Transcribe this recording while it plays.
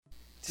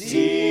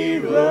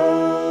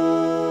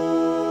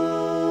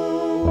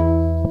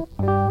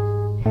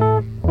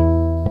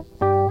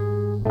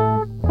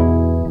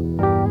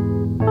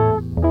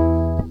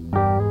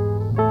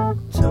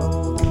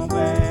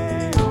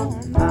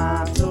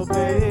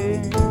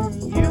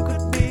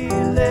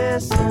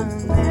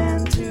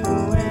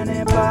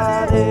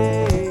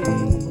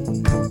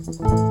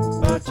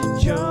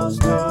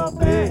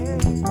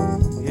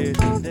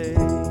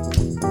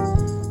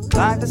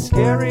Like the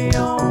scary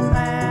old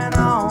man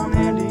on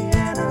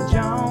Indiana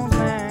Jones,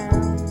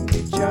 man,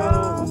 he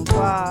chose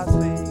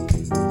wisely.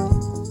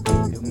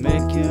 He'll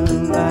make you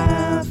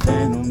laugh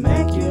and he'll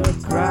make you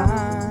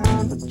cry,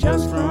 but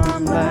just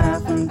from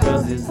laughing,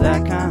 'cause he's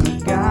that kind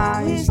of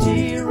guy. He's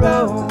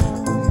T-Row,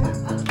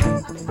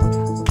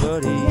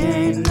 but he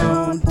ain't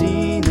no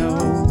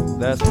Dino,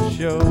 that's for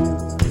sure.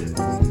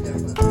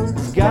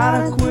 He's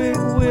got a quick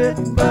wit,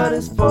 but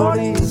his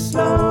 40 is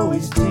slow.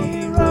 He's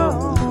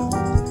T-Row.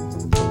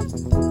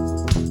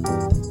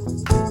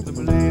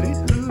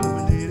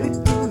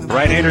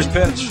 Right-hander's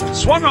pitch.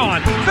 Swung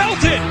on.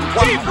 Belted.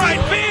 Deep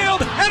right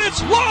field. And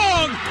it's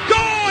long.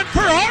 Gone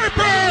for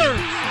Harper.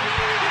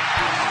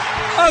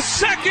 A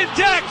second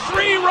deck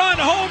 3-run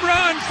home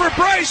run for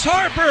Bryce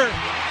Harper.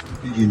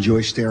 You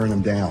enjoy staring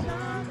him down?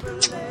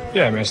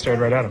 Yeah, man, I stared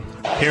right at him.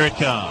 Here it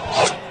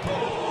comes.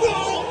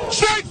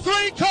 Strike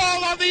three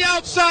call on the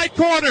outside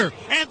corner.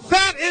 And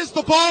that is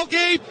the ball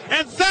game.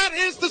 And that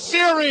is the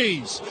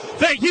series.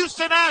 The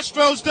Houston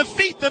Astros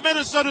defeat the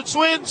Minnesota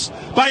Twins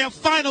by a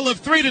final of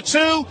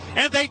 3-2,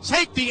 and they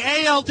take the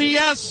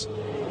ALDS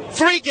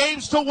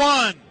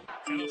 3-1.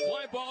 And a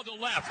fly ball to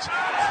left.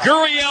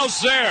 Gurriel's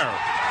there.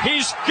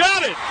 He's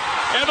got it.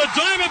 And the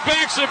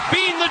Diamondbacks have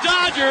beaten the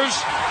Dodgers.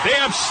 They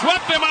have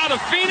swept them out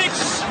of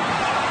Phoenix.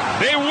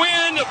 They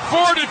win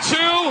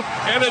 4-2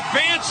 and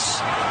advance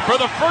for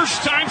the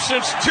first time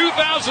since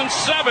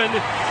 2007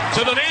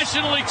 to the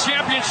National League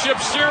Championship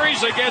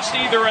Series against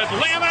either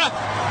Atlanta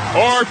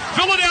or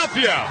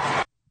Philadelphia.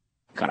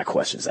 What kind of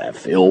questions I have,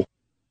 Phil?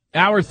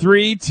 Hour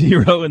 3,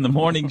 T-Row in the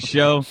morning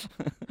show.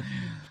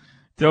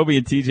 Toby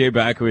and TJ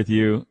back with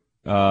you.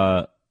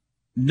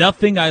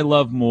 Nothing I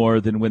love more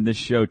than when this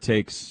show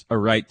takes a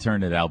right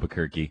turn at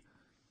Albuquerque.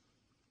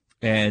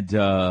 And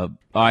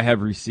I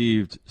have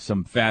received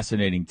some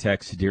fascinating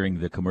texts during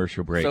the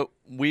commercial break. So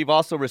we've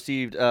also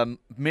received,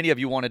 many of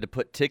you wanted to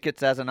put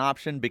tickets as an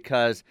option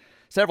because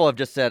several have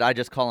just said, I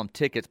just call them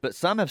tickets. But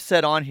some have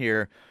said on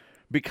here,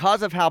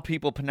 because of how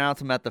people pronounce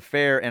them at the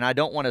fair, and I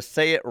don't want to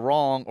say it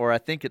wrong or I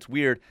think it's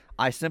weird,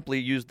 I simply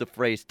use the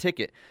phrase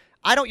ticket.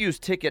 I don't use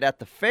ticket at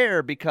the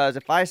fair because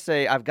if I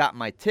say I've got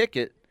my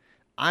ticket,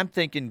 I'm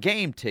thinking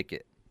game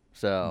ticket.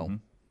 So,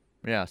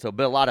 yeah, so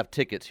but a lot of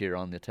tickets here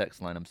on the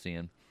text line I'm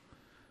seeing.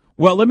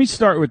 Well, let me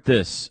start with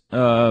this.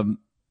 A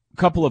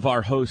couple of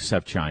our hosts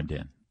have chimed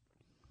in.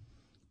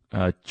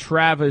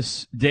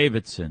 Travis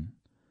Davidson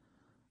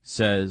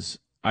says,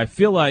 I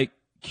feel like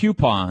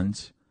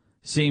Coopins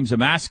seems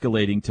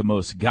emasculating to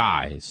most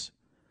guys.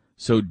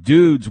 So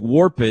dudes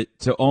warp it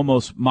to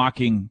almost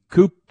mocking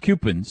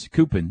Coopins,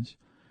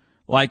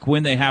 like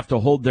when they have to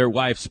hold their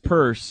wife's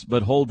purse,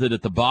 but hold it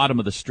at the bottom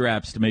of the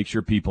straps to make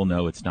sure people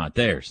know it's not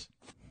theirs.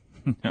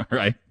 All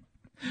right.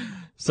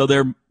 So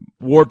they're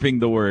warping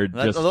the word.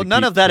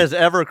 None of that has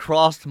ever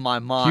crossed my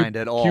mind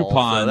at all.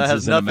 Coupons so that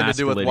has nothing to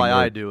do with why word.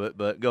 I do it,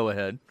 but go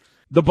ahead.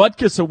 The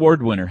Butkus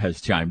Award winner has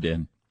chimed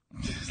in.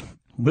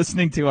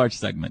 Listening to our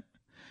segment.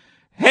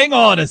 Hang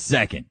on a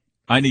second.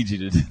 I need you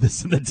to do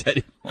this in the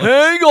Teddy.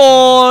 Hang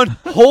on.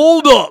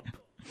 Hold up.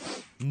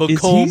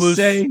 Is he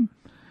saying,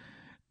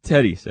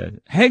 Teddy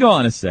said, hang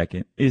on a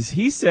second. Is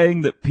he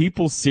saying that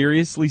people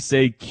seriously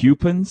say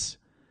coupons?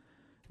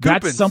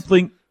 That's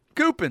something.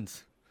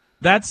 Coupons.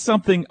 That's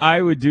something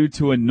I would do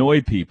to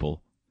annoy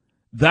people.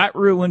 That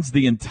ruins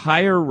the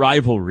entire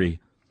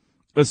rivalry,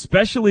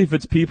 especially if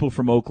it's people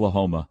from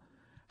Oklahoma.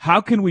 How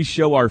can we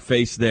show our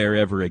face there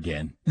ever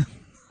again?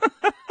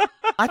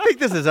 I think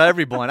this is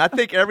everyone. I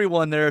think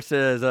everyone there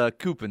says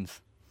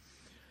coupons.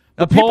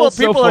 Now, The people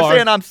so are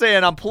far,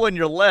 saying I'm pulling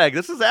your leg.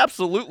 This is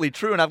absolutely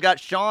true, and I've got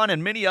Sean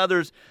and many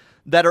others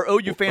that are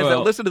OU fans that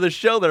listen to this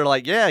show that are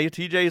like, yeah,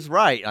 TJ's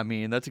right. I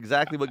mean, that's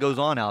exactly what goes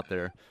on out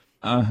there.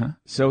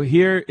 So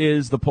here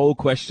is the poll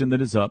question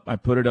that is up. I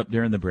put it up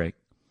during the break.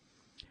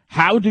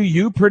 How do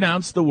you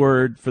pronounce the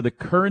word for the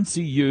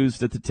currency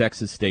used at the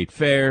Texas State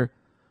Fair?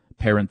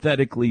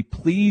 Parenthetically,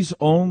 please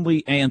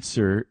only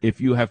answer if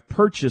you have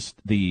purchased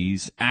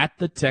these at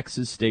the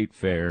Texas State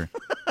Fair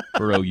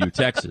for OU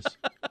Texas.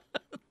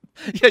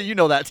 Yeah, you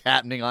know that's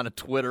happening on a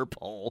Twitter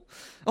poll.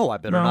 Oh, I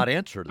better not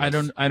answer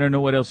this. I don't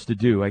know what else to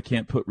do. I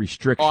can't put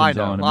restrictions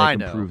on and make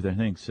them prove their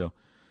thing.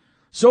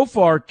 So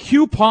far,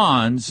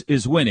 Coupons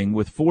is winning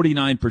with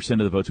 49% of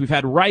the votes. We've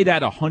had right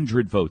at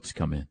 100 votes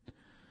come in.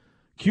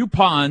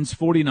 Coupons,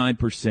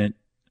 49%.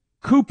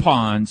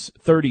 Coupons,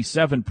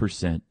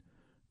 37%.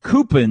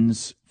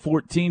 Coupons,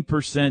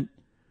 14%.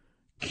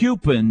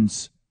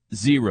 Coupons,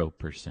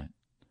 0%.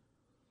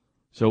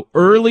 So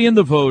early in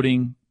the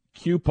voting,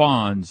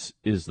 Coupons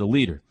is the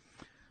leader.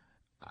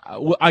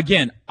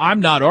 again, I'm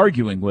not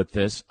arguing with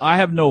this. I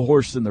have no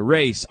horse in the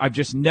race. I've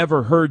just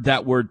never heard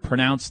that word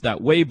pronounced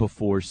that way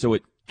before, so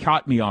it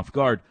caught me off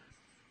guard.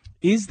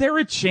 Is there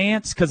a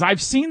chance, because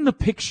I've seen the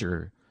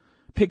pictures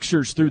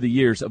through the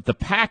years of the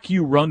pack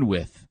you run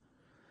with,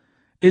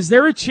 is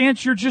there a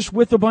chance you're just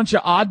with a bunch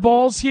of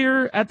oddballs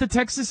here at the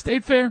Texas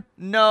State Fair?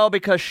 No,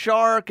 because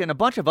Shark and a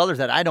bunch of others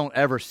that I don't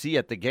ever see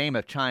at the game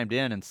have chimed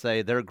in and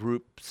say their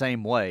group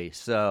same way.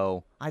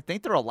 So I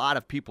think there are a lot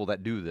of people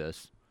that do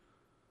this.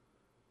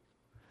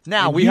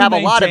 Now, And we you have a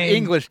lot of maintain-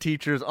 English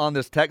teachers on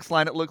this text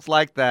line, it looks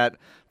like, that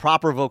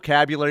proper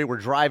vocabulary, we're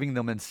driving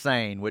them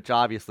insane, which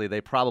obviously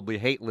they probably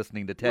hate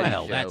listening to Teddy's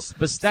Well, show.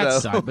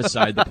 that's So-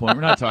 beside the point.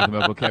 We're not talking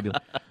about vocabulary.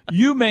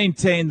 You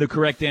maintain the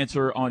correct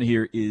answer on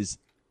here is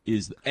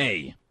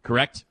A,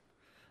 correct?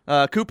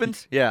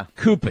 Coopins? Yeah.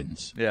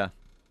 Coopins, Yeah.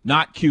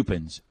 not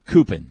Coupons.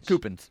 Coopins.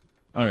 Coopins.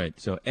 All right,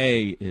 so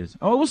A is.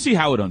 Oh, we'll see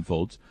how it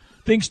unfolds.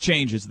 Things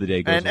change as the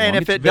day goes along. And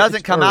if It's it doesn't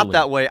it's come out early.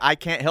 that way, I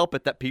can't help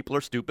it that people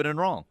are stupid and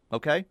wrong,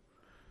 okay?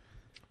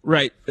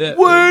 Right.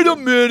 Wait a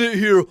minute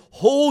here.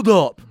 Hold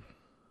up.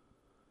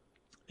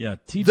 Yeah,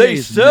 TJ They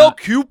is sell not-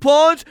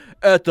 coupons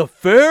at the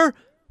fair?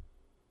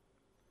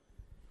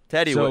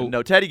 Teddy So- wouldn't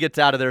know. Teddy gets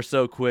out of there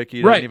so quick,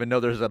 he Right. doesn't even know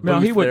there's a No,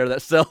 booth he would- there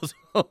that sells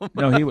them.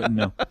 No, he wouldn't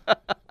know.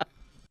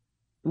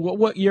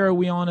 What year are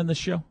we on in the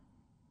show?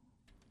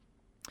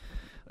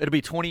 It'll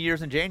be 20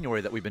 years in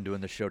January that we've been doing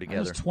this show I was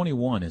together.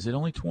 21. Is it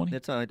only 20?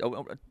 It's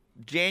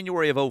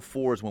January of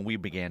 04 is when we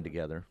began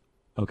together.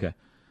 Okay.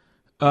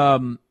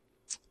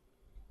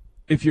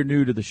 If you're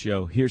new to the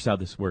show, here's how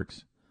this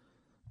works.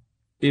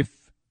 If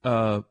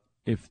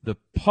the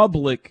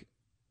public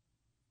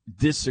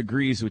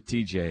disagrees with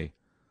TJ,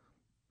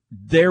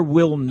 there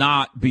will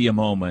not be a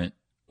moment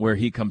where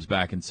he comes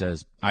back and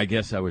says, "I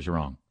guess I was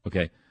wrong."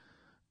 Okay.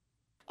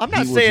 I'm He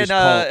not will saying just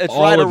call it's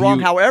all right or of wrong,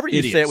 you however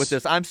you say it idiots. with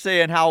this. I'm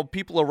saying how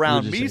people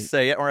around just me saying-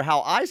 say it or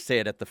how I say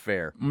it at the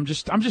fair. I'm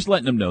just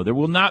letting them know there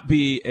will not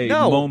be a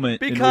No,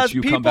 moment in because which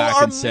you people come back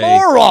are and say,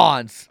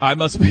 morons. "I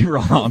must be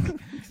wrong."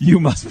 You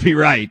must be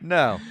right.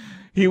 No.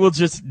 He will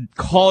just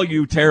call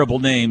you terrible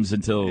names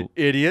until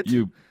Idiot.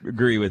 you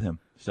agree with him.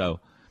 So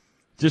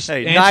just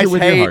Hey, answer nice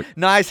with hey, your heart.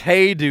 nice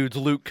hey dudes,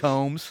 Luke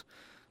Combs.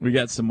 We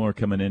got some more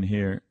coming in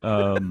here.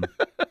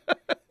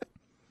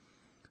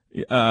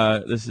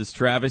 This is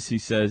Travis. He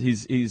says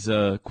he's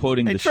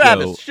quoting Hey the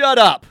Travis, show. shut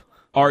up.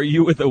 Are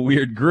you with a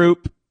weird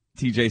group?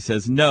 TJ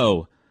says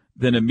no.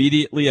 Then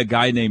immediately a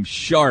guy named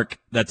Shark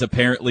that's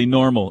apparently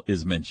normal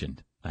is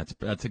mentioned.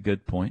 That's a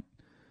good point.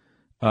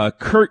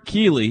 Kurt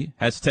Keeley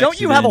has texted. Don't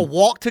you have a in-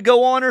 walk to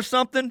go on or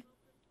something?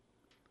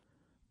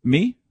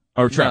 me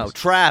or Travis? No,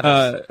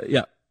 Travis.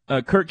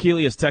 Yeah. Kurt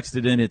Keeley has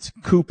texted in. It's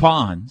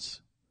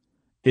coupons.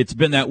 It's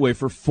been that way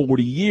for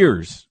 40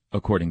 years,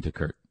 according to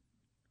Kurt.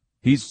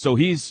 He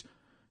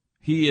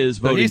is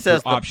voting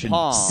says for the option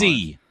pawn.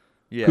 C,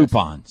 Yes.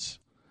 coupons,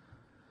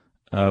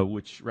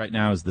 which right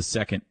now is the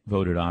second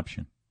voted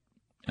option.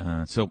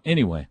 So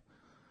anyway,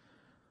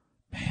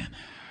 man,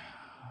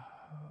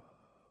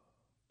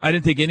 I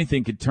didn't think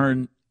anything could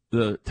turn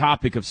the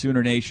topic of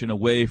Sooner Nation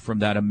away from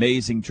that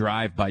amazing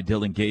drive by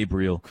Dylan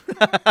Gabriel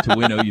to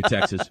win OU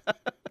Texas.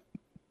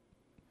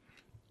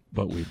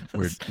 But we've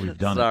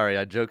done it. Sorry,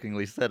 I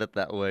jokingly said it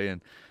that way,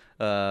 and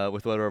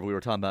with whatever we were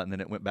talking about, and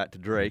then it went back to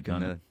Drake, We've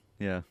done and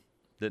yeah,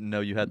 didn't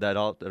know you had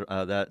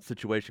that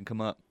situation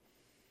come up.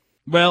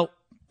 Well,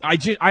 I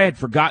had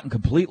forgotten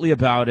completely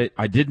about it.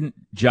 I didn't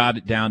jot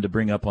it down to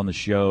bring up on the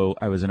show.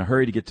 I was in a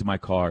hurry to get to my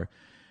car.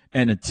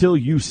 And until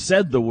you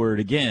said the word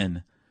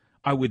again,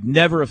 I would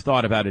never have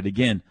thought about it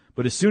again.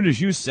 But as soon as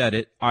you said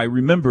it, I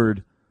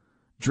remembered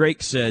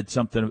Drake said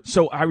something.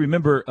 So I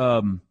remember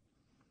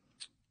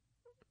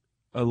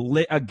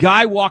a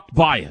guy walked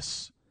by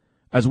us.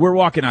 As we're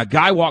walking, a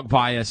guy walked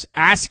by us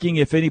asking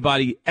if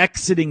anybody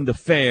exiting the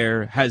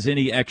fair has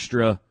any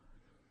extra.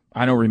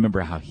 I don't remember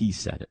how he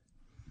said it.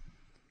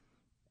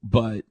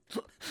 But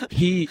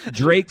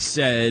Drake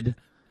said,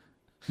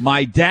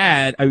 my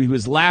dad, he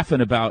was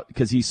laughing about,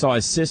 because he saw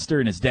his sister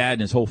and his dad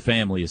and his whole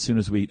family as soon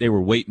as they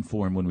were waiting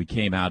for him when we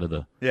came out of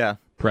the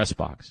press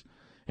box.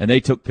 And they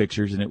took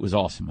pictures, and it was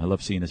awesome. I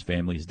love seeing his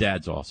family. His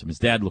dad's awesome.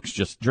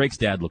 Drake's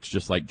dad looks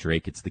just like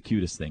Drake. It's the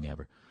cutest thing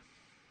ever.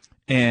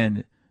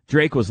 And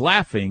Drake was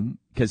laughing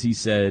because he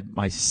said,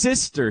 his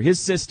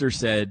sister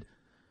said,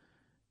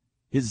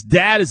 his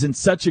dad is in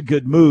such a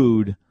good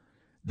mood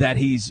that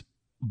he's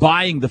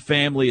buying the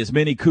family as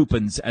many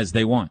coupons as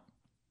they want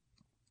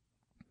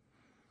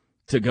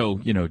to go,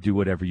 do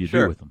whatever you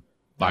do with them.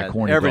 Buy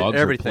corny dogs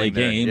or play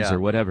games or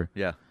whatever.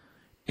 Yeah.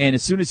 And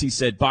as soon as he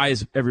said, buy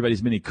everybody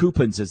as many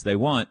coupons as they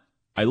want,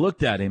 I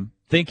looked at him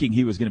thinking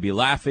he was going to be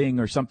laughing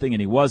or something,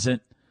 and he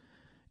wasn't.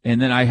 And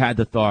then I had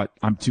the thought,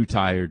 I'm too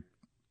tired.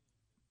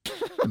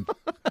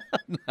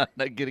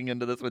 Not getting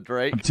into this with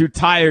Drake. I'm too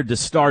tired to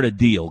start a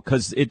deal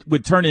because it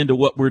would turn into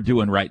what we're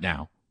doing right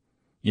now.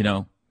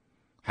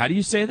 How do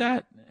you say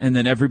that? And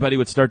then everybody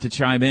would start to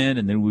chime in,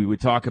 and then we would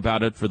talk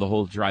about it for the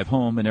whole drive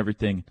home and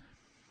everything.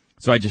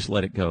 So I just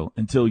let it go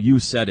until you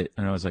said it.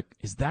 And I was like,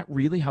 is that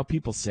really how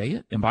people say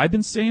it? Have I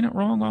been saying it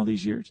wrong all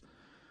these years?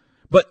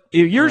 But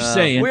if you're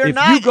saying if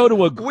you go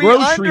to a grocery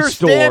we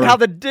store. understand how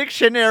the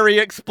dictionary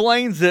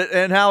explains it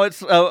and how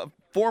it's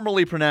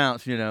formally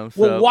pronounced, So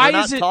well, why we're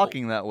not is it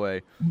talking that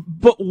way?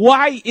 But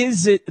why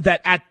is it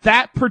that at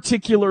that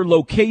particular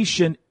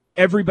location,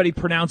 everybody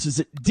pronounces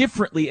it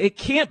differently? It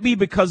can't be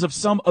because of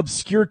some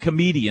obscure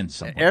comedian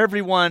somewhere.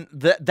 Everyone,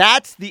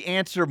 that's the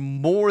answer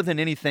more than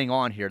anything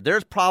on here.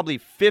 There's probably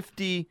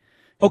 50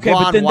 Okay,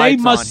 Ron but then Whites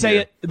they must on say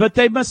here. it. But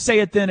they must say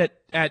it then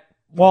at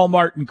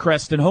Walmart and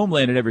Crest and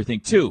Homeland and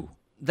everything too.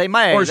 They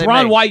may. Or does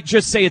Ron White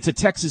just say it's a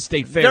Texas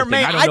State Fair thing?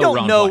 I don't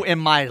Ron know White. in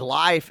my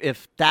life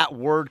if that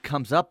word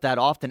comes up that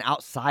often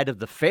outside of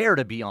the fair,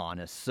 to be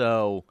honest.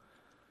 So,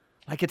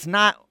 it's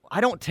not.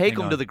 I don't take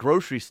them to the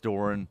grocery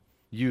store and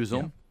use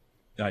them.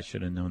 I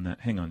should have known that.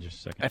 Hang on just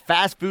a second. A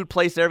fast food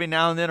place every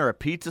now and then, or a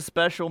pizza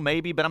special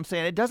maybe, but I'm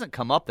saying it doesn't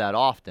come up that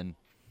often.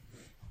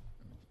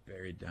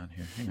 Buried down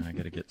here. Hang on, I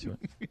got to get to it.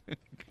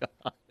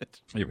 God.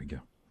 Here we go.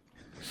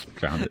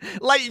 Found it.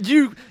 Like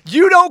you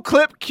don't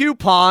clip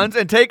coupons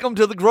and take them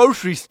to the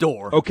grocery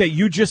store. Okay,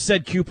 you just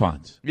said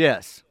coupons.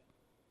 Yes.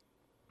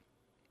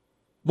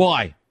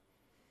 Why?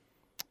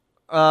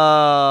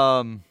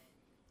 TJ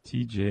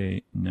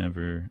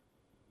never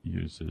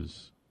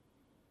uses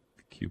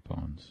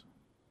coupons.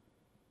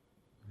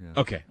 Yeah.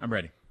 Okay, I'm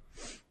ready.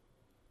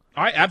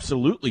 I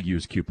absolutely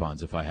use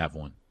coupons if I have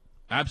one.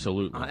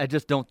 Absolutely. I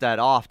just don't that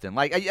often.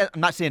 I'm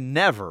not saying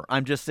never.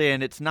 I'm just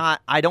saying it's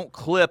not. I don't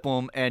clip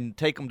them and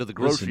take them to the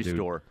grocery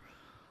store.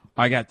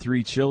 I got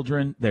 3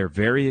 children. They're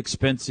very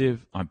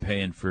expensive. I'm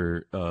paying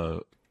for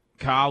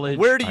college.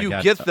 Where do you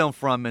get them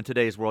from in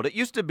today's world? It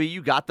used to be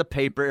you got the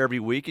paper every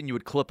week and you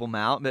would clip them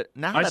out, but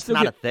now that's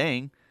not a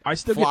thing. I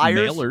still flyers,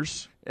 get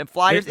mailers. And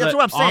flyers. That's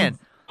what I'm saying.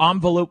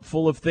 Envelope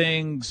full of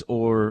things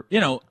or,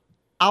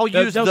 I'll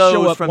use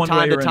those from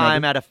time to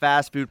time at a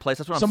fast food place.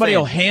 That's what I'm saying. Somebody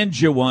will hand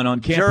you one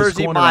on campus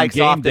Jersey corner Mike's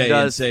on game day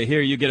does. and say,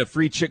 here, you get a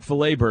free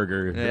Chick-fil-A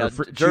burger. Yeah,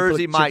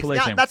 Jersey Mike's.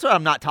 Yeah, that's what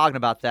I'm not talking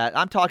about that.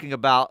 I'm talking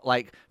about,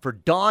 for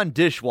Dawn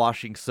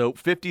dishwashing soap,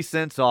 50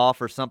 cents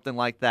off or something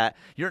like that.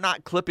 You're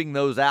not clipping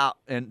those out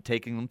and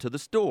taking them to the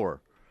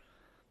store.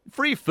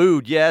 Free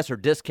food, yes, or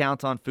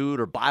discounts on food,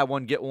 or buy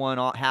one, get one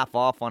half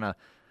off on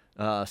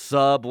a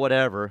sub,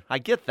 whatever. I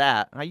get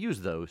that. I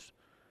use those.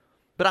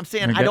 But I'm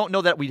saying I don't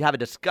know that we'd have a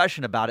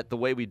discussion about it the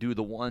way we do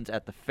the ones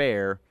at the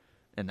fair,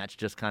 and that's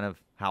just kind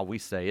of how we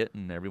say it,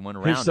 and everyone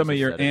around us. Here's some of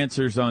your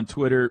answers on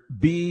Twitter.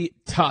 B.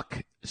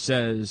 Tuck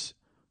says,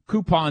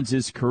 coupons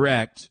is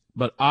correct,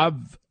 but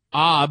I've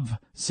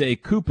say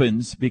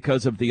coupons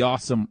because of the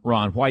awesome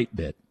Ron White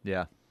bit.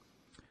 Yeah.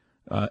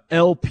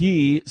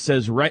 LP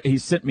says, he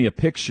sent me a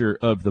picture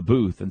of the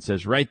booth and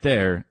says right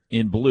there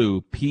in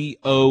blue,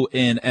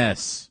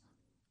 PONS.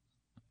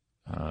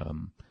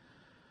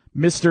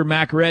 Mr.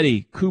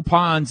 Macready,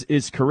 coupons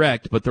is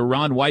correct, but the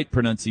Ron White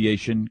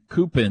pronunciation,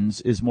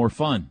 coupons, is more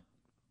fun.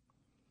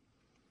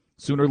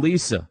 Sooner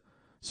Lisa,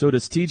 so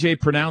does TJ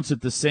pronounce it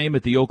the same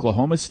at the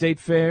Oklahoma State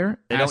Fair?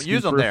 They don't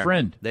use them there.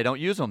 Friend. They don't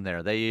use them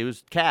there. They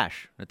use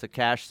cash. It's a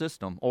cash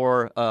system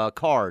or a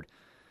card.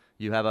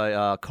 You have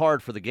a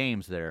card for the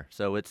games there,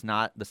 so it's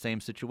not the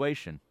same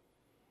situation.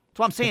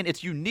 That's why I'm saying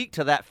it's unique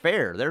to that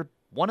fair. They're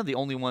one of the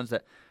only ones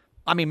that,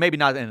 maybe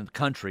not in the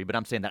country, but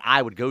I'm saying that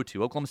I would go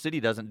to. Oklahoma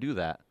City doesn't do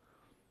that.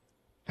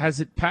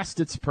 Has it passed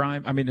its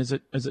prime? Is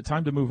it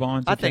time to move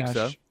on to I cash? think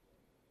so.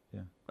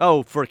 Yeah.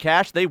 Oh, for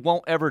cash, they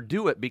won't ever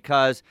do it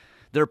because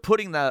they're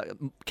putting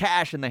the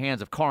cash in the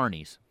hands of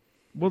carnies.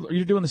 Well,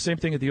 you're doing the same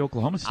thing at the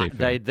Oklahoma State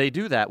Fair. They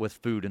do that with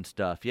food and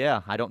stuff.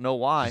 Yeah, I don't know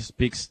why.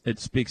 It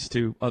speaks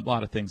to a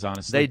lot of things,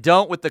 honestly. They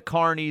don't with the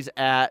carnies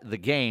at the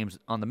games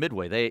on the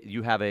Midway.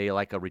 You have a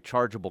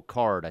rechargeable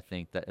card, I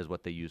think, that is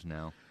what they use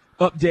now.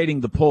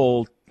 Updating the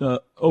poll,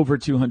 over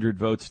 200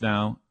 votes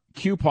now.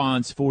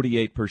 Coupons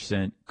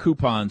 48%,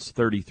 coupons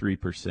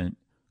 33%,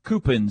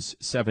 coupons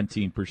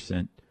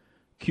 17%,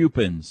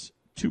 coupons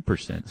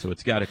 2%. So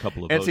it's got a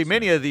couple of votes. And see,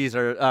 many of these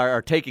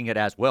are taking it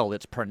as well.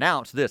 It's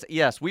pronounced this.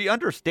 Yes, we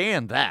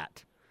understand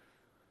that.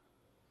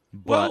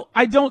 But well,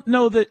 I don't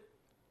know that.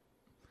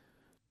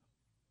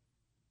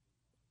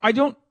 I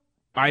don't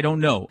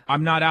know.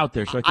 I'm not out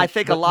there. So I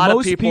think a lot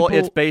of people,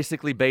 it's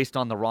basically based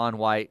on the Ron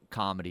White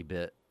comedy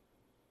bit.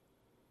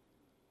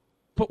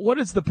 But what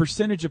is the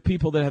percentage of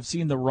people that have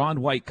seen the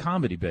Ron White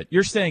comedy bit?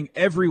 You're saying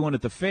everyone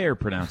at the fair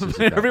pronounces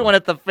it everyone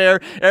at the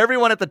fair,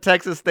 everyone at the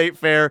Texas State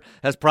Fair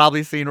has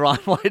probably seen Ron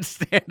White's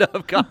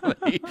stand-up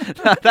comedy.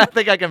 I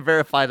think I can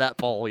verify that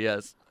poll,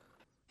 yes.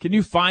 Can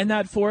you find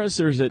that for us,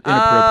 or is it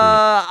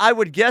inappropriate? I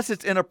would guess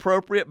it's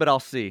inappropriate, but I'll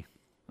see.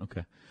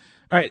 Okay.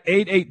 All right,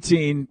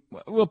 8:18.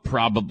 We'll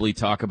probably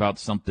talk about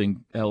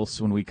something else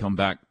when we come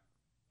back.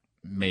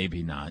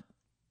 Maybe not.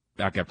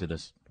 Back after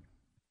this.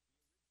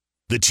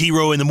 The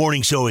T-Row in the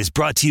Morning Show is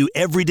brought to you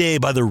every day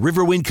by the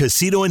Riverwind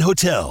Casino and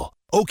Hotel,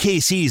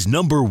 OKC's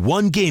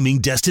 #1 gaming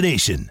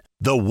destination.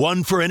 The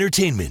one for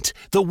entertainment,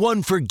 the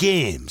one for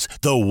games,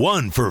 the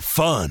one for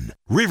fun.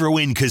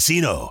 Riverwind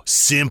Casino,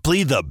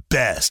 simply the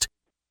best.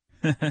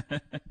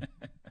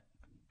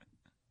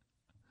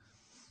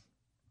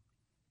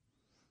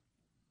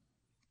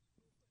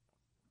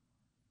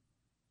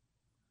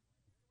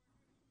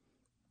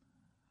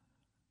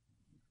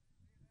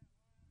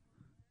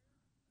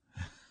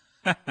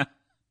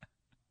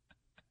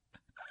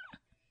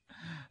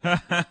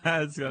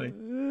 That's funny.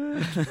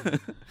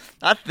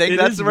 I think It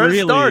that's is where it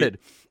really- started.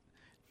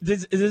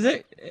 Is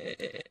it?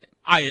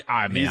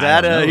 I mean, He's I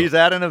don't know. he's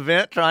at an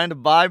event trying to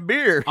buy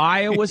beer.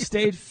 Iowa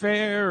State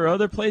Fair or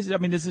other places. I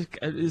mean, does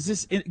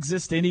this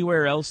exist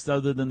anywhere else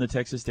other than the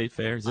Texas State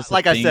Fair? Is this a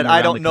Like I thing said, I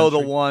around don't know the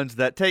country? ones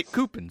that take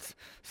coupons.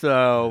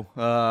 So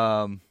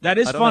That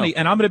is I don't funny, know.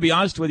 and I'm going to be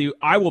honest with you.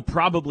 I will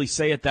probably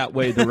say it that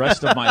way the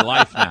rest of my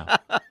life now.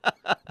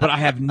 But I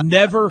have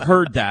never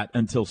heard that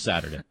until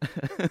Saturday.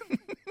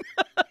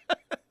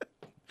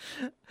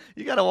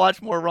 You got to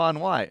watch more Ron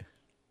White.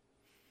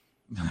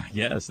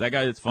 Yes, that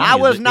guy is funny. I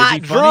was Is he not funny?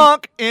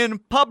 drunk in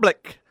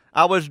public.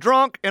 I was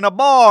drunk in a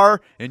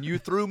bar, and you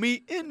threw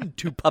me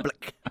into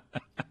public.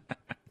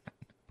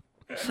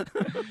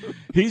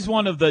 He's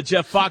one of the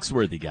Jeff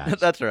Foxworthy guys.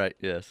 That's right.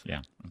 Yes.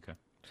 Yeah. Okay.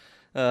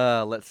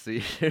 Let's see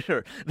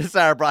here. This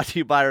hour brought to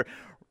you by.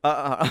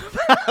 I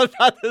was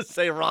about to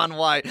say Ron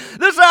White.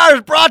 This hour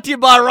is brought to you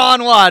by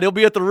Ron White. He'll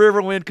be at the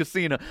Riverwind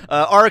Casino.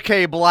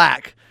 RK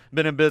Black.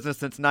 Been in business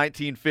since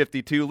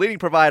 1952. Leading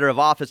provider of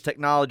office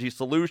technology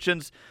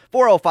solutions.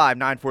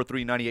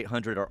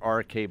 405-943-9800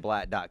 or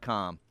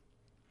rkblack.com.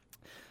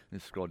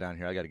 Let's scroll down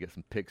here. I got to get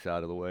some picks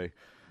out of the way.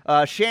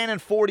 Shannon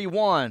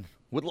 41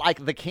 would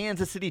like the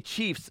Kansas City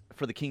Chiefs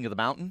for the King of the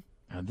Mountain.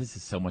 This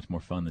is so much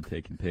more fun than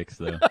taking picks,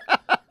 though.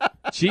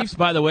 Chiefs,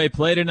 by the way,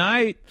 play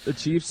tonight. The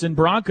Chiefs and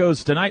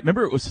Broncos tonight.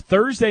 Remember, it was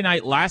Thursday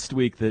night last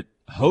week that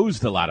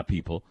hosed a lot of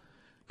people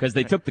because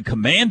they took the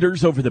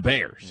Commanders over the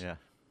Bears. Yeah.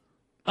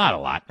 Not a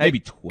lot. Maybe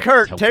 12.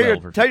 Kurt, 12 tell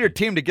or your 15.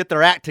 team to get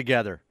their act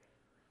together.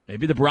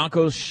 Maybe the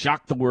Broncos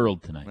shocked the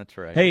world tonight. That's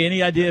right. Hey,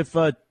 any idea if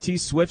T.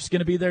 Swift's going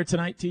to be there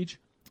tonight, Teach?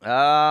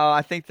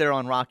 I think they're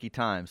on rocky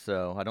time,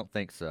 so I don't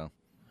think so.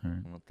 I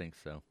don't think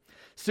so.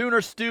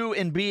 Sooner Stew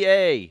and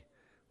BA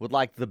would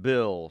like the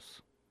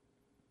Bills.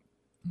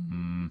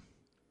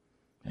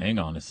 Hang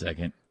on a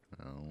second.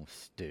 Oh,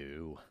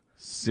 Stew.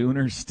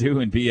 Sooner Stew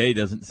and BA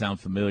doesn't sound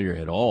familiar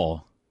at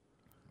all.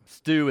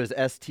 Stew is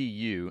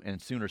STU,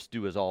 and Sooner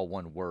Stew is all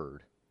one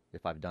word,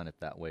 if I've done it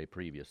that way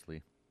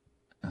previously.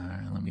 All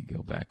right, let me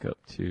go back up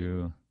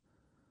to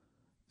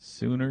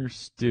Sooner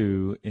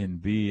Stew in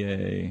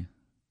BA.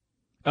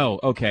 Oh,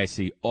 okay, I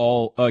see.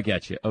 I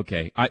got you.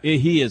 Okay,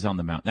 he is on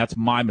the mountain. That's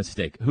my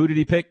mistake. Who did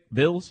he pick?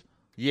 Bills?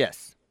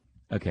 Yes.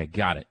 Okay,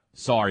 got it.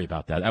 Sorry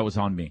about that. That was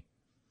on me.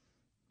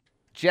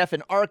 Jeff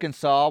in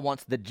Arkansas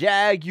wants the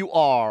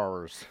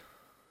Jaguars.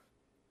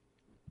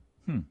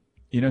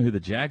 You know who the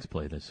Jags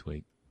play this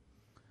week?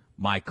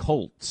 My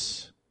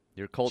Colts.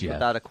 Your Colts Jeff.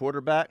 without a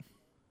quarterback?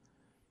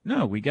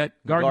 No, we got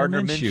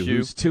Gardner Minshew,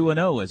 who's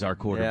 2-0 as our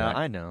quarterback. Yeah,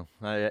 I know.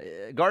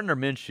 Gardner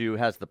Minshew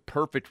has the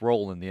perfect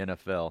role in the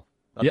NFL.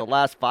 Yep. The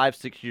last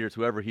 5-6 years,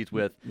 whoever he's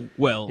with,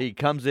 Well, he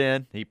comes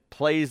in, he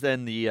plays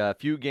in the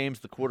few games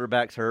the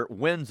quarterback's hurt,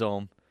 wins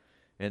them,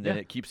 and then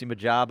Yeah. it keeps him a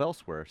job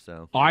elsewhere.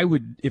 So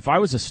if I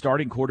was a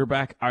starting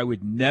quarterback, I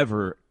would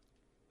never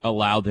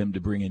allow them to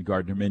bring in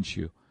Gardner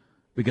Minshew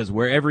because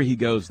wherever he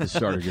goes, the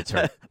starter gets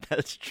hurt.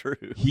 That's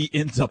true. He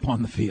ends up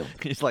on the field.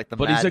 He's like the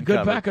But he's a Madden good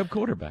cover. backup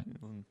quarterback.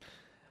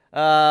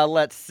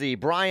 Let's see.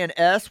 Brian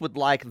S. would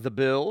like the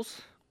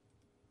Bills.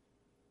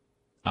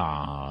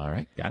 All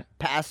right, got it.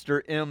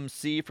 Pastor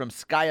MC from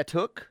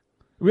Skiatook. Did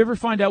we ever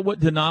find out what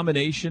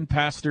denomination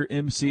Pastor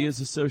MC is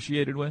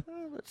associated with?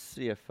 Let's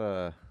see if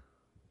it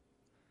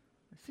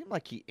seemed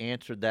like he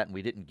answered that and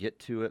we didn't get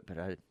to it, but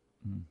I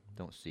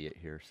don't see it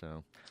here.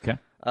 So Okay.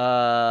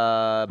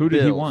 Who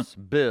did he want?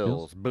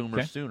 Bills. Bills? Boomer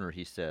Okay. Sooner,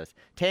 he says.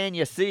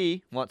 Tanya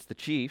C. wants the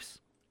Chiefs.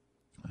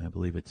 I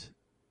believe it's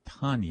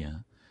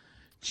Tanya.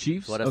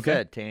 Chiefs? That's what I okay.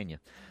 said, Tanya.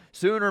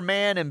 Sooner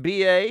Man and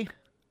BA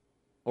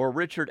or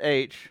Richard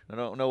H. I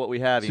don't know what we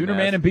have. Sooner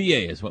Man and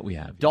BA is what we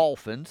have.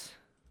 Dolphins.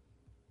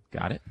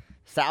 Got it.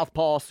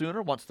 Southpaw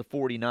Sooner wants the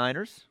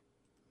 49ers.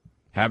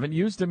 Haven't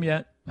used him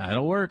yet.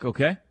 That'll work,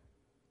 okay?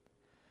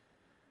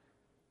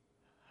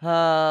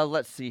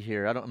 Let's see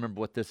here. I don't remember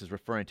what this is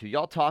referring to.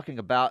 Y'all talking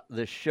about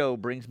this show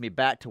brings me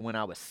back to when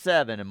I was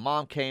 7 and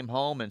Mom came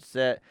home and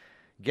said,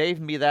 gave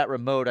me that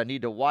remote. I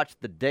need to watch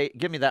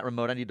give me that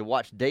remote. I need to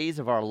watch Days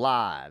of Our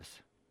Lives.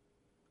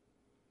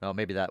 Oh,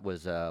 maybe that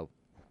was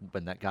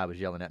when that guy was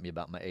yelling at me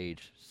about my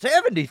age.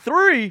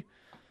 73?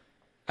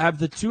 Have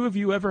the two of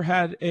you ever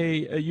had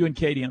you and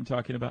Katie I'm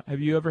talking about, have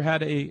you ever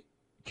had a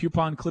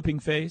coupon clipping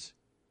phase?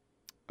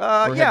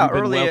 Or Yeah, have you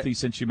been early. wealthy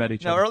since you met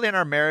each No, other? early in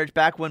our marriage,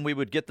 back when we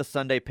would get the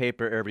Sunday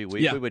paper every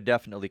week, Yeah. we would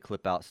definitely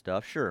clip out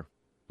stuff. Sure.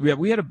 Yeah,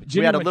 we had a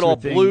We had a went to little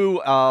thing.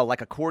 blue,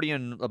 like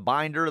accordion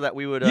binder that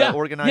we would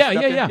organize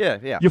stuff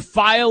in. Yeah. You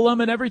file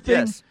them and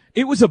everything. Yes.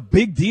 It was a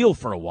big deal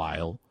for a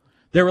while.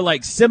 There were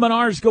like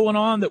seminars going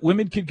on that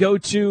women could go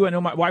to. I know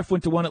my wife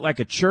went to one at like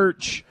a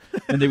church,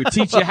 and they would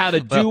teach you how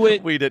to do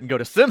it. We didn't go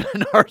to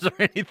seminars or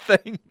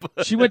anything.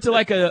 But She went to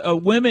like a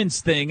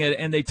women's thing,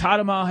 and they taught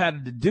them all how to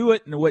do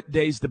it and what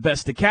day's the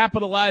best to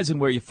capitalize and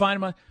where you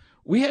find them.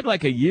 We had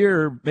like a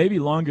year, maybe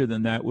longer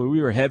than that, where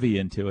we were heavy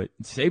into it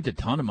and saved a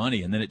ton of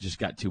money, and then it just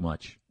got too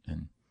much.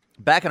 And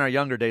back in our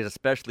younger days,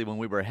 especially when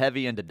we were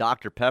heavy into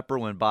Dr. Pepper,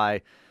 when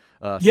by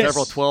Yes.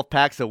 Several 12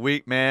 packs a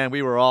week, man.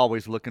 We were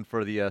always looking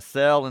for the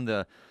sale and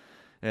the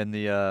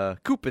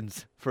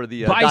Coopins for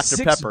the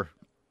Dr. Pepper.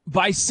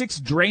 Buy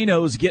 6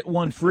 Dranos, get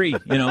one free,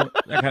 that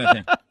kind of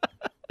thing.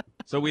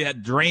 So we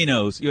had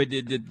Dranos. You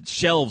had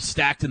shelves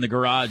stacked in the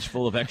garage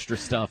full of extra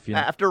stuff.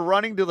 After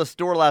running to the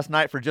store last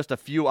night for just a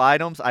few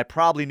items, I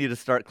probably need to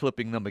start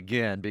clipping them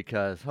again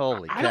because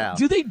holy cow!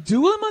 Do they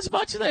do them as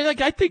much?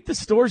 I think the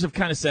stores have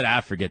kind of said,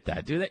 forget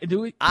that. Do they?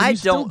 Can you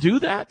still do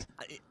that?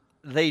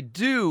 They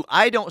do.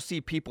 I don't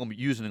see people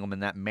using them in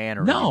that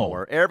manner No.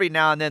 anymore. Every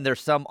now and then, there's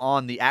some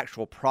on the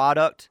actual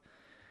product.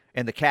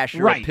 And the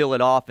cashier Right. will peel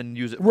it off and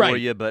use it for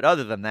you, but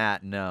other than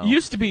that, no. It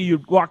used to be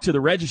you'd walk to the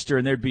register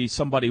and there'd be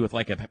somebody with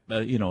like a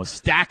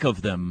stack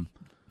of them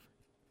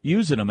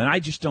using them, and I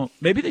just don't.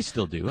 Maybe they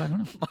still do. I don't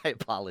know. My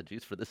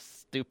apologies for this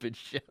stupid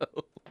show.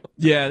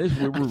 Yeah,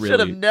 we're really.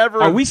 Should have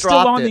never. Are we still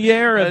on the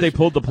air? Or have they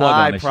pulled the plug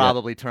on us? I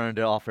probably turned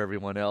it off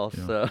everyone else.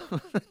 Yeah. So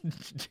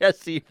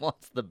Jesse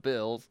wants the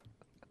Bills.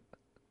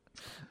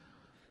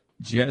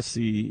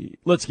 Jesse,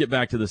 let's get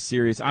back to the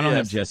series. I don't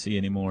have Jesse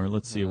anymore.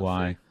 Let's see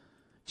why.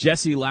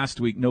 Jesse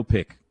last week, no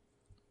pick.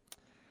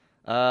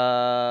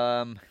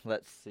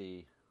 Let's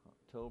see.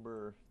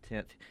 October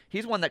 10th.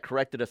 He's one that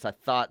corrected us. I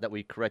thought that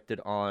we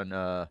corrected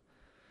on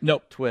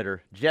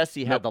Twitter.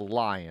 Jesse had the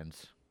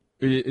Lions.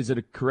 Is it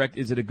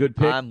a good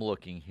pick? I'm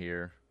looking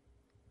here.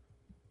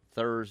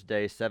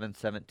 Thursday,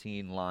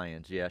 7-17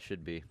 Lions. Yeah,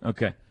 should be.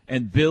 Okay.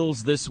 And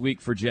Bills this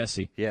week for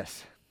Jesse.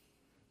 Yes.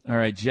 All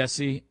right,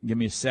 Jesse, give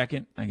me a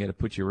second. I got to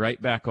put you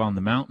right back on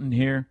the mountain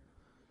here.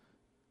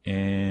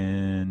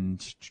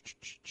 And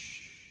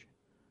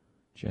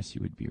Jesse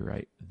would be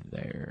right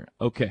there.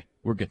 Okay,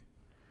 we're good.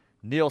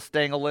 Neil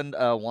Stangeland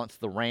wants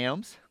the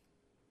Rams.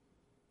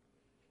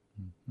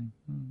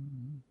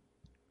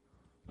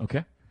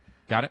 Okay,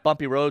 got it.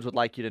 Bumpy Rhodes would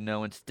like you to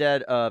know,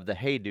 instead of the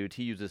Hey Dudes,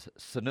 he uses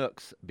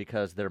Sanooks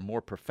because they're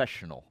more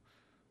professional.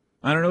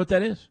 I don't know what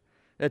that is.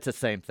 It's the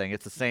same thing.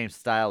 It's the same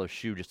style of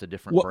shoe, just a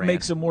different What brand.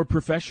 makes them more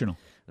professional?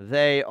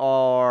 They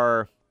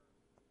are...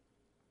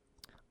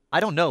 I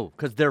don't know,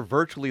 because they're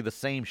virtually the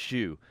same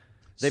shoe.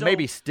 They may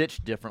be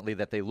stitched differently,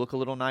 that they look a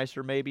little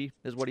nicer, maybe,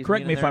 is what he's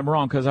Correct me there. if I'm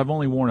wrong, because I've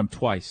only worn them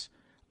twice.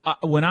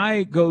 When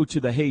I go to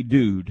the Hey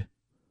Dude,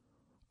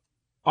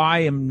 I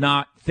am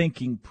not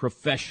thinking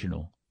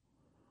professional.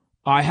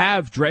 I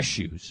have dress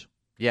shoes.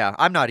 Yeah,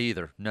 I'm not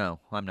either. No,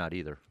 I'm not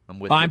either. I'm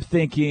with I'm you.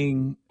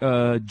 thinking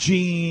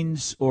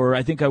jeans, or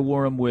I think I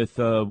wore them with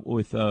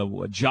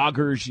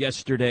joggers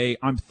yesterday.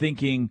 I'm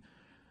thinking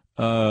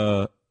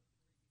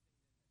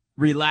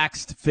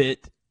relaxed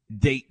fit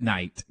date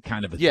night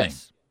kind of a thing.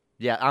 Yes.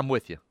 Yeah, I'm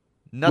with you.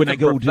 Nothing when I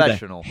go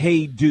professional. to the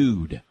Hey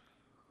Dude,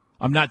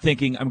 I'm not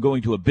thinking I'm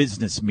going to a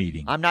business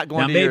meeting. I'm not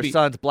going to your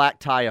son's black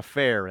tie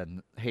affair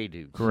and Hey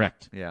Dude.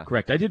 Correct. Yeah.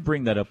 Correct. I did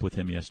bring that up with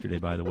him yesterday,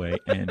 by the way,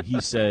 and he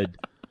said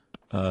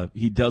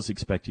he does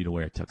expect you to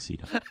wear a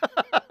tuxedo.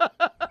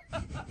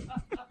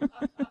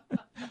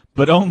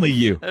 But only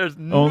you.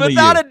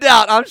 Without a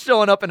doubt, I'm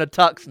showing up in a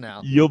tux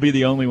now. You'll be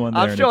the only one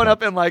there. I'm showing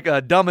up in like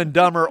a Dumb and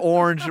Dumber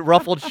orange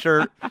ruffled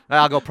shirt.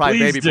 I'll go probably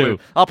Please baby do. blue.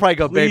 I'll probably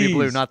go baby Please.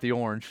 blue, not the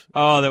orange.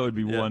 Oh, that would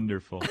be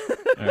wonderful.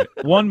 All right.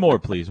 One more,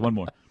 please. One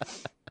more.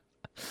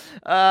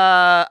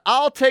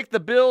 I'll take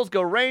the Bills.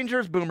 Go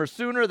Rangers. Boomer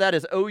Sooner. That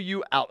is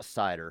OU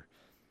Outsider.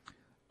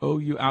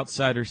 OU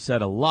Outsider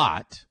said a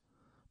lot,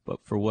 but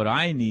for what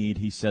I need,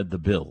 he said the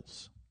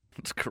Bills.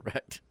 That's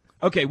correct.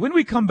 Okay, when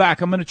we come back,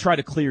 I'm going to try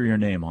to clear your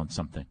name on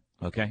something.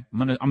 Okay,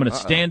 I'm gonna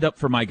stand up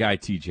for my guy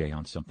TJ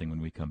on something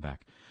when we come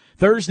back.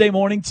 Thursday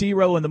morning,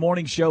 T-Row in the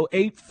morning show,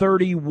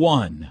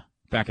 8:31.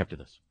 Back after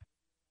this.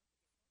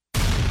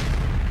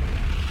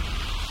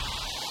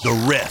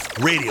 The Ref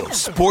Radio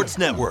Sports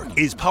Network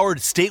is powered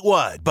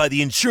statewide by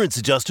the insurance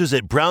adjusters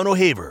at Brown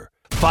O'Haver.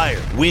 Fire,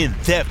 wind,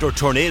 theft, or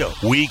tornado,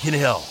 we can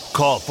help.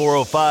 Call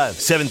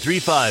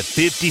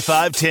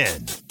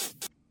 405-735-5510.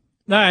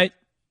 All right.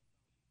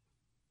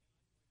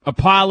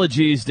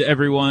 Apologies to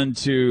everyone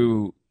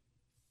to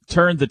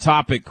turn the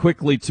topic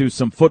quickly to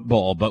some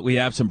football, but we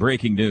have some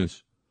breaking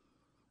news.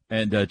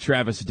 And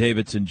Travis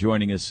Davidson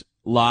joining us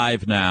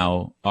live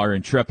now, our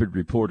intrepid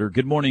reporter.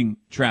 Good morning,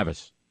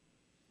 Travis.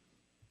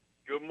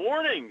 Good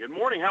morning. Good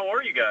morning. How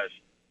are you guys?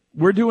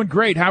 We're doing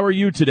great. How are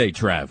you today,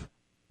 Trav?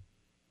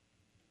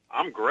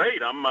 I'm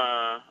great. I'm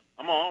on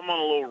a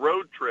little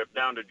road trip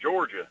down to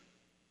Georgia.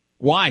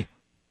 Why?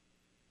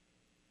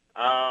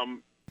 So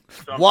I'm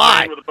Why?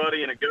 Staying with a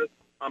buddy in Augusta.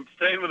 I'm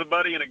staying with a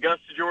buddy in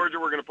Augusta, Georgia.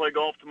 We're going to play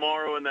golf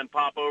tomorrow and then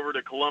pop over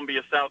to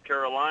Columbia, South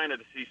Carolina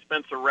to see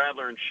Spencer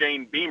Rattler and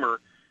Shane Beamer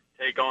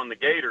take on the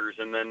Gators,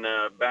 and then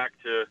back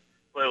to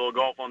play a little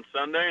golf on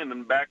Sunday, and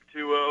then back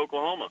to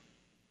Oklahoma.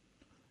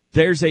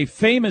 There's a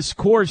famous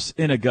course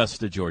in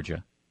Augusta,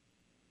 Georgia.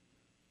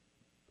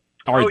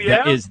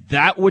 Yeah? Is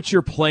that what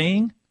you're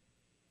playing?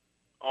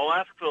 I'll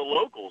ask for the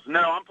locals. No,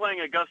 I'm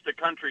playing Augusta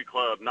Country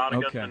Club, not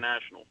Augusta Okay.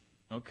 National.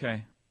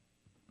 Okay.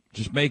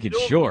 Just making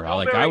Still- sure. still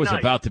I very was nice.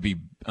 about to be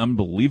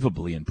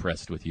unbelievably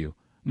impressed with you.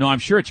 No, I'm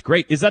sure it's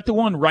great. Is that the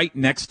one right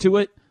next to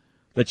it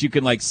that you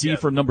can see Yes.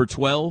 from number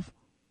 12?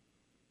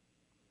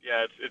 Yeah,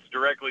 Yeah, it's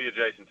directly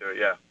adjacent to it.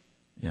 Yeah.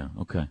 Yeah.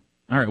 Okay.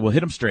 All right. Well, hit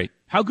them straight.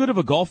 How good of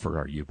a golfer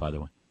are you, by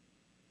the way?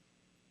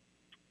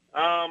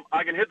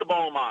 I can hit the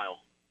ball a mile.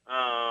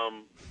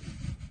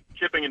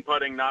 Chipping and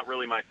putting, not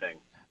really my thing.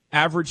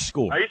 Average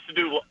score. I used to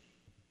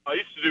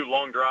do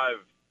long drive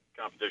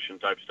competition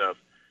type stuff.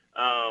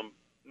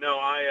 No,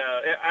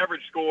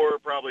 average score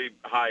probably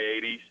high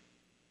 80s.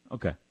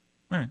 Okay.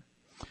 All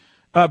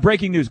right.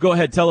 Breaking news. Go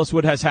ahead. Tell us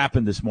what has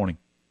happened this morning.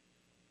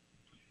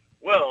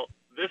 Well,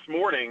 this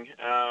morning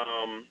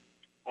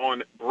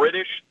on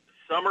British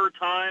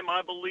summertime,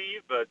 I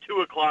believe,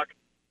 2 o'clock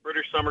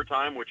British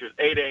summertime, which is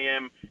 8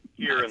 a.m.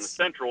 here in the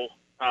Central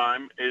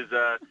Time, is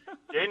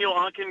Daniel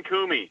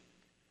Akinkunmi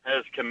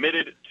has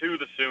committed to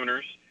the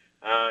Sooners.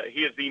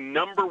 He is the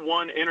number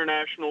one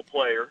international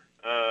player,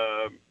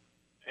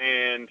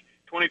 and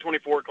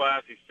 2024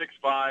 class. He's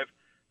 6'5",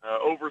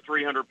 over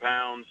 300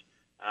 pounds.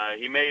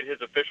 He made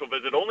his official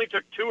visit. Only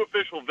took 2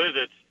 official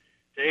visits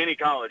to any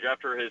college.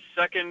 After his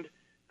second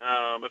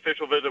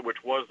official visit,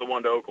 which was the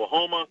one to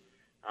Oklahoma,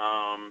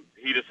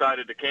 he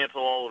decided to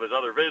cancel all of his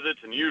other visits,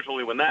 and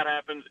usually when that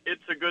happens,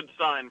 it's a good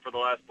sign for the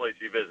last place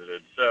he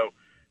visited. So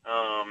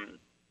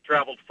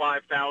traveled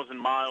 5,000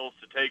 miles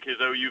to take his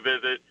OU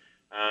visit,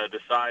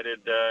 decided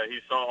he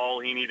saw all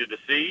he needed to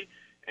see,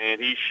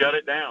 and he shut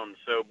it down.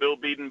 So Bill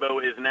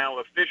Bedenbaugh is now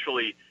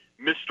officially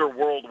Mr.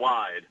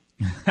 Worldwide.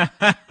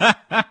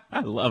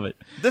 I love it.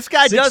 This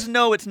guy does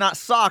know it's not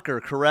soccer,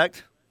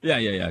 correct?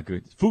 Yeah.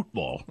 Good.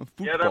 Football.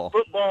 Yeah, that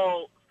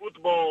football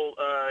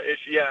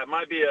issue. Yeah, it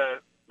might be a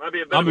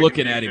bit I'm of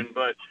looking a at him.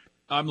 But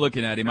I'm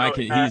looking at him.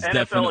 He's NFL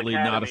definitely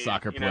not a Academy,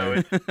 soccer player.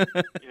 It's,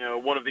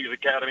 one of these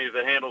academies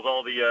that handles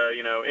all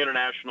the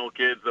international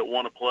kids that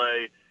want to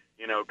play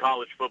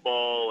college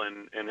football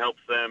and helps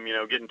them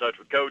get in touch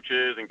with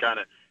coaches and kind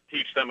of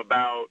teach them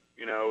about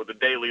the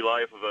daily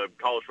life of a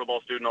college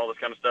football student, all this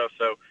kind of stuff.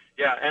 So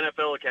yeah,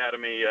 NFL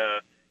Academy.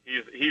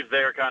 He's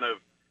their kind of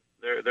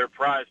their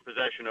prized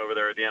possession over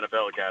there at the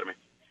NFL Academy.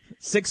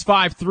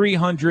 6'5",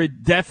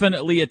 300,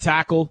 definitely a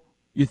tackle.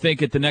 You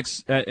think at the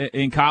next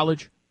in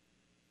college?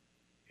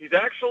 He's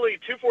actually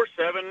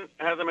 247,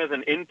 has him as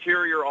an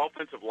interior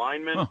offensive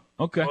lineman. Oh,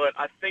 okay. But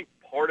I think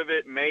part of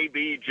it may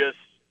be just,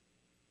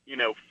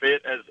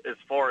 fit as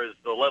far as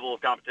the level of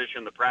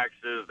competition, the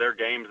practices, their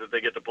games that they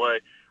get to play.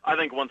 I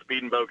think once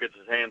Bedenbaugh gets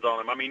his hands on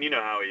him, I mean, you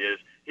know how he is.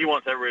 He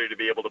wants everybody to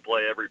be able to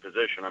play every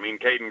position. I mean,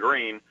 Caden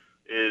Green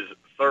is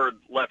third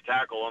left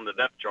tackle on the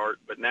depth chart,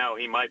 but now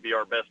he might be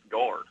our best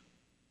guard.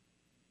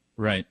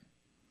 Right.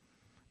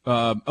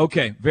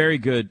 Okay, very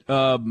good.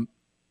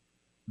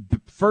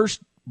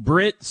 First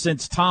Brit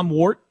since Tom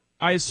Wart,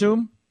 I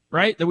assume,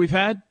 right, that we've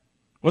had?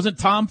 Wasn't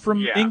Tom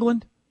from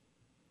England?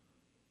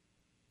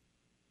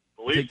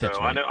 I believe so.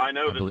 Right. I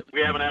know that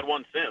we haven't had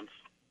one since.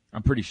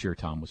 I'm pretty sure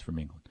Tom was from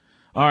England.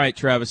 All right,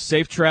 Travis,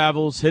 safe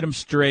travels, hit them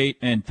straight,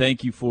 and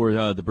thank you for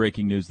the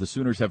breaking news. The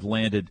Sooners have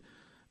landed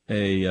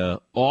a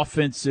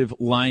offensive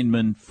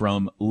lineman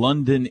from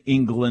London,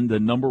 England, the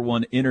number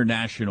one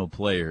international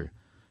player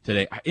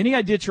today. Any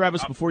idea,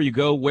 Travis, before you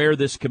go, where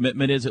this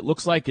commitment is? It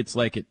looks like it's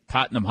like at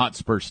Tottenham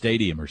Hotspur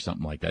Stadium or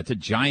something like that. It's a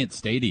giant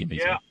stadium.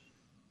 Yeah,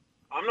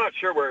 I'm not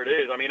sure where it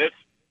is. I mean,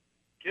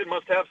 kid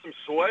must have some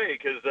sway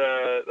because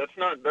that's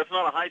not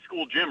a high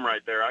school gym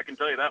right there. I can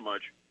tell you that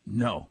much.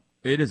 No,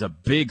 it is a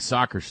big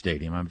soccer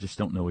stadium. I just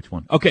don't know which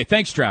one. Okay,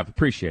 thanks, Trav.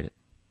 Appreciate it.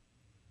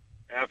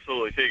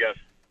 Absolutely. See you guys.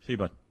 See you,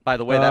 bud. By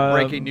the way, that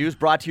breaking news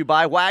brought to you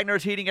by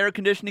Wagner's Heating, Air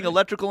Conditioning,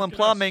 Electrical, and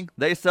Plumbing.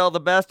 They sell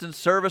the best and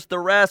service the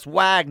rest.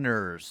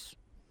 Wagner's.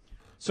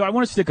 So I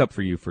want to stick up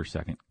for you for a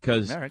second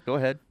because all right, go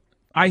ahead.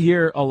 I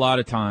hear a lot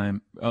of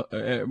time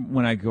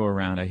when I go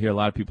around, I hear a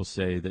lot of people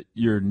say that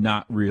you're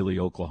not really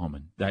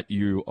Oklahoman, that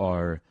you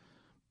are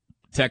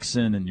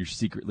Texan and you're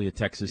secretly a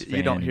Texas fan.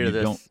 You don't hear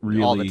this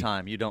all the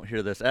time. You don't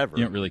hear this ever.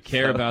 You don't really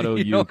care about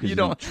OU because you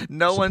don't.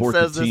 No one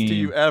says this to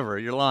you ever.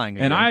 You're lying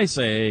again. And I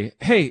say,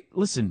 hey,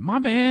 listen, my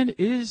man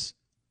is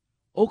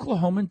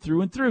Oklahoman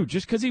through and through.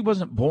 Just because he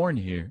wasn't born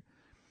here,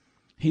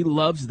 he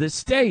loves this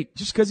state.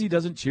 Just because he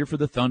doesn't cheer for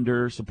the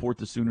Thunder, support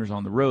the Sooners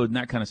on the road, and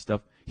that kind of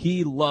stuff,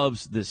 he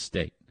loves this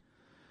state.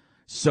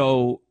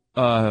 So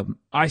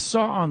I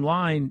saw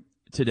online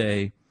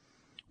today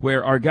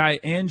where our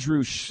guy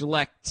Andrew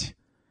Schlecht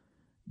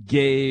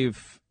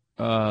gave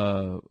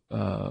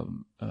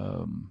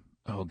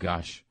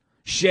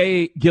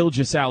Shea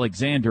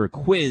Gilgeous-Alexander a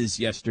quiz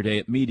yesterday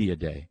at Media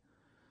Day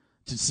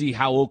to see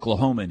how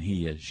Oklahoman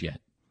he is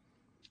yet.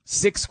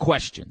 6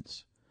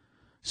 questions.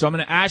 So I'm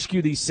going to ask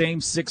you these same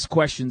 6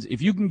 questions.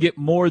 If you can get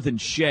more than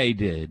Shea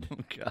did,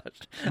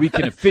 we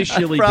can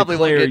officially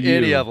declare you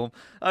any of them.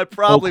 I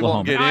probably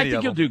won't get any of them. I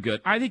think you'll do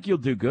good. I think you'll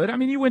do good. I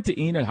mean, you went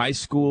to Enid High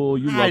School.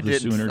 You love the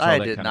Sooners. I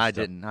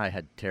didn't. I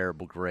had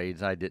terrible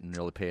grades. I didn't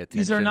really pay attention.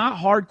 These are not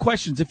hard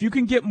questions. If you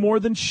can get more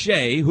than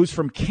Shea, who's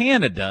from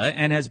Canada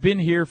and has been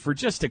here for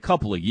just a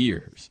couple of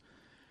years,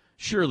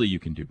 surely you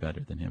can do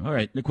better than him. All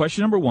right. The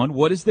question number 1,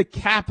 what is the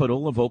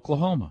capital of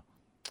Oklahoma?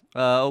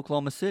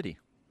 Oklahoma City.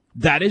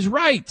 That is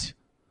right.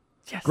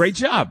 Yes. Great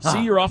job.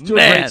 See, you're off to a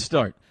great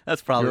start.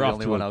 That's probably the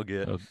only one I'll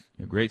get. A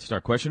great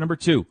start. Question number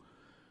 2.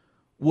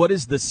 What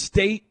is the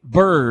state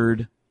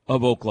bird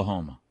of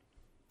Oklahoma?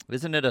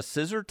 Isn't it a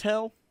scissor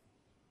tail?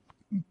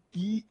 Am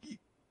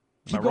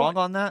I going. wrong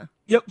on that?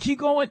 Yep, keep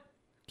going.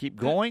 Keep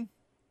going?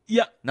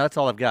 Yeah. No, that's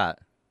all I've got.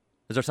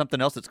 Is there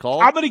something else it's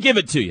called? I'm going to give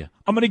it to you.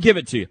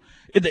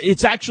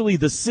 It's actually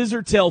the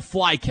scissor-tail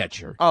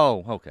flycatcher.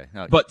 Oh, okay.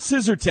 No, But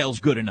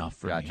scissor-tail's good enough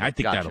for me. gotcha. I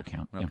think Gotcha. that'll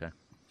count. Yeah. Okay.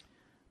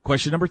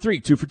 Question number 3,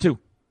 2 for 2.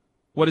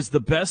 What is the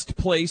best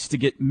place to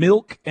get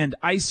milk and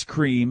ice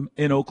cream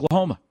in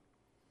Oklahoma?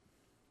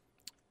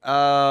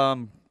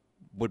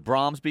 Would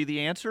Brahms be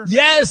the answer?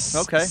 Yes.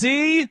 Okay.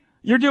 See?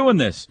 You're doing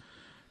this.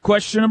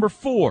 Question number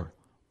 4.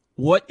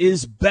 What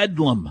is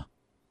Bedlam?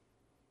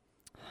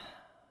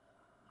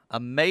 A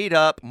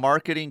made-up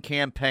marketing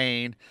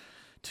campaign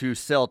to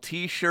sell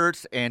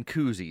T-shirts and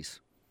koozies.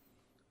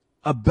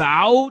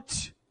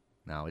 About?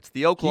 No, it's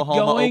the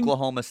going.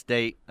 Oklahoma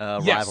State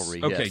Yes.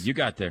 rivalry. Okay, yes. you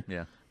got there.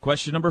 Yeah.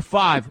 Question number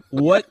 5.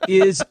 What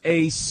is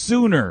a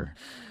Sooner?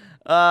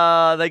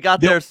 They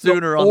got The- their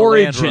Sooner the on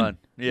origin. the land run.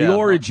 The Yeah,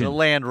 origin. The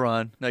land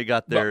run. They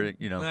got their,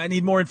 I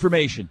need more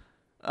information.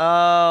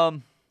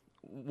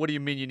 What do you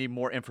mean you need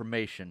more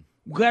information?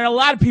 Well, a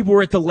lot of people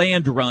were at the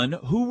land run.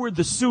 Who were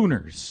the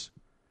Sooners?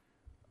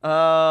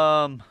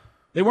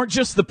 They weren't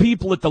just the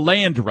people at the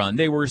land run.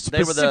 They were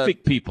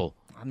specific people.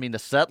 I mean, the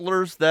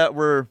settlers that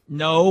were.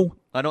 No.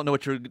 I don't know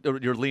what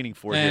you're leaning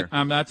for here.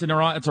 That's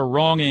a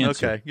wrong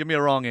answer. Okay, give me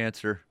a wrong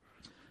answer.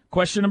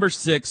 Question number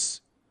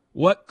 6.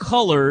 What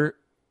color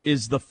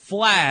is the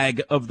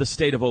flag of the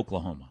state of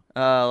Oklahoma?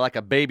 Like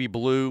a baby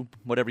blue,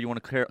 whatever you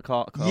want to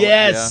call it.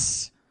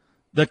 Yes. Yeah.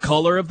 The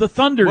color of the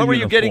Thunder What were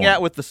you uniform. getting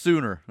at with the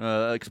Sooner?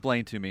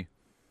 Explain to me.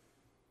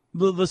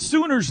 The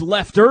Sooners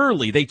left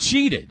early. They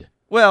cheated.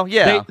 Well,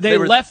 yeah. They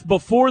left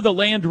before the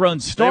land run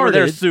started. They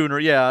were there sooner,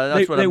 yeah.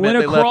 That's what I meant. Went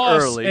they across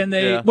left early. And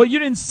they. Yeah. Well, you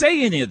didn't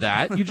say any of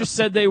that. You just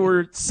said they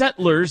were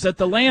settlers at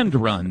the land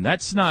run.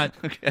 That's not.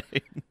 Okay.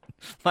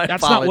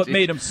 That's not what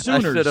made them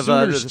Sooners. I should have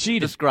Sooners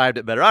cheated. described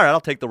it better. All right, I'll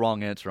take the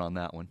wrong answer on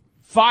that one.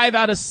 5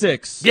 out of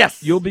 6.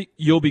 Yes. You'll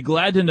be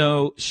glad to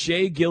know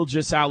Shea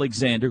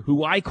Gilgeous-Alexander,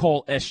 who I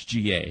call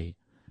SGA,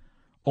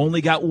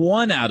 only got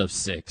 1 out of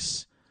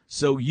 6.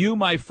 So you,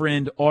 my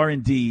friend, are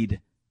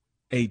indeed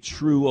a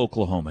true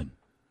Oklahoman.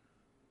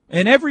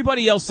 And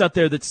everybody else out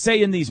there that's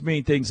saying these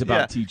mean things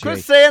about TJ.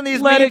 Quit saying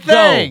these let mean it go.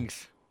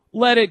 things.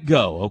 Let it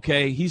go,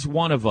 okay? He's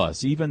one of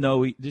us, even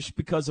though just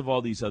because of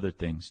all these other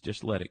things.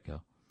 Just let it go.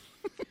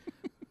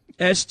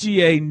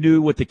 SGA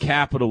knew what the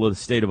capital of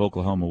the state of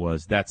Oklahoma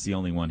was. That's the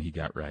only one he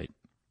got right.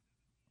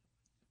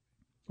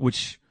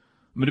 Which,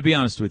 I'm going to be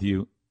honest with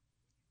you,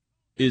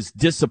 is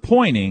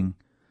disappointing,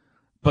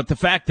 but the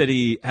fact that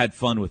he had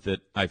fun with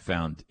it, I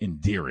found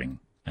endearing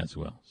as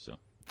well. So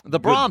The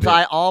Brahms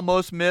I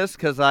almost missed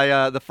because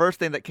the first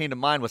thing that came to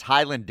mind was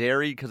Highland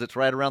Dairy because it's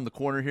right around the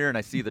corner here and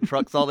I see the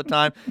trucks all the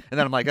time. And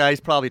then I'm like, he's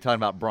probably talking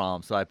about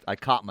Brahms, so I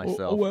caught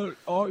myself. Well,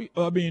 I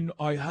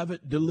have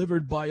it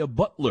delivered by a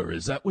butler.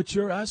 Is that what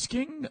you're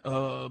asking?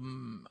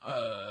 Bring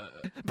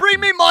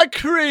me my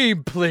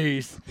cream,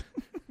 please.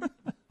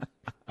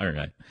 All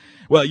right.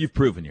 Well, you've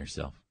proven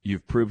yourself.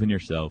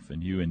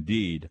 And you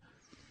indeed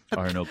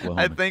are in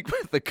Oklahoma. I think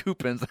with the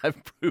Coopins,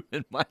 I've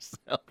proven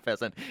myself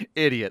as an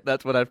idiot.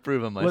 That's what I've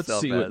proven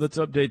myself as. Let's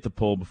update the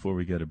poll before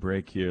we get a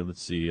break here.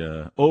 Let's see.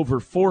 Over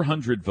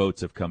 400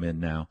 votes have come in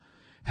now.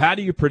 How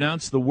do you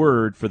pronounce the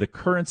word for the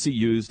currency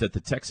used at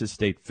the Texas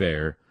State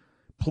Fair?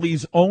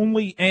 Please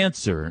only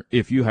answer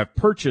if you have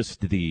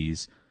purchased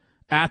these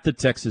at the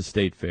Texas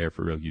State Fair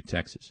for OU,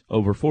 Texas.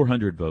 Over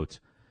 400 votes.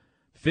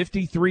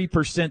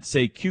 53%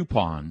 say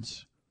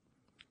coupons.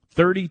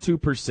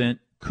 32%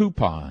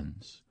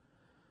 coupons.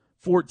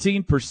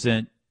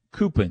 14%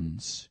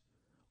 Coopins,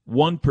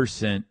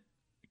 1%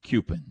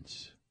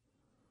 Coupins.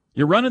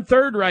 You're running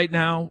third right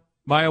now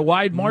by a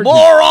wide margin.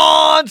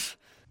 Morons!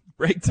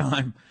 Break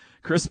time.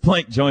 Chris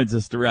Plank joins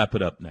us to wrap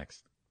it up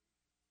next.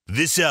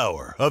 This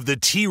hour of the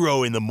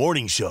T-Row in the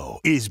Morning Show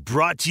is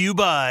brought to you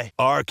by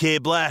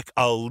RK Black,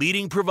 a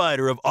leading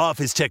provider of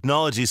office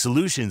technology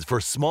solutions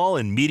for small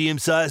and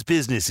medium-sized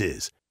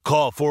businesses.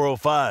 Call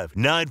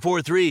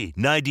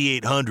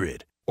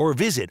 405-943-9800 or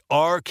visit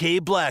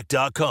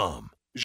rkblack.com.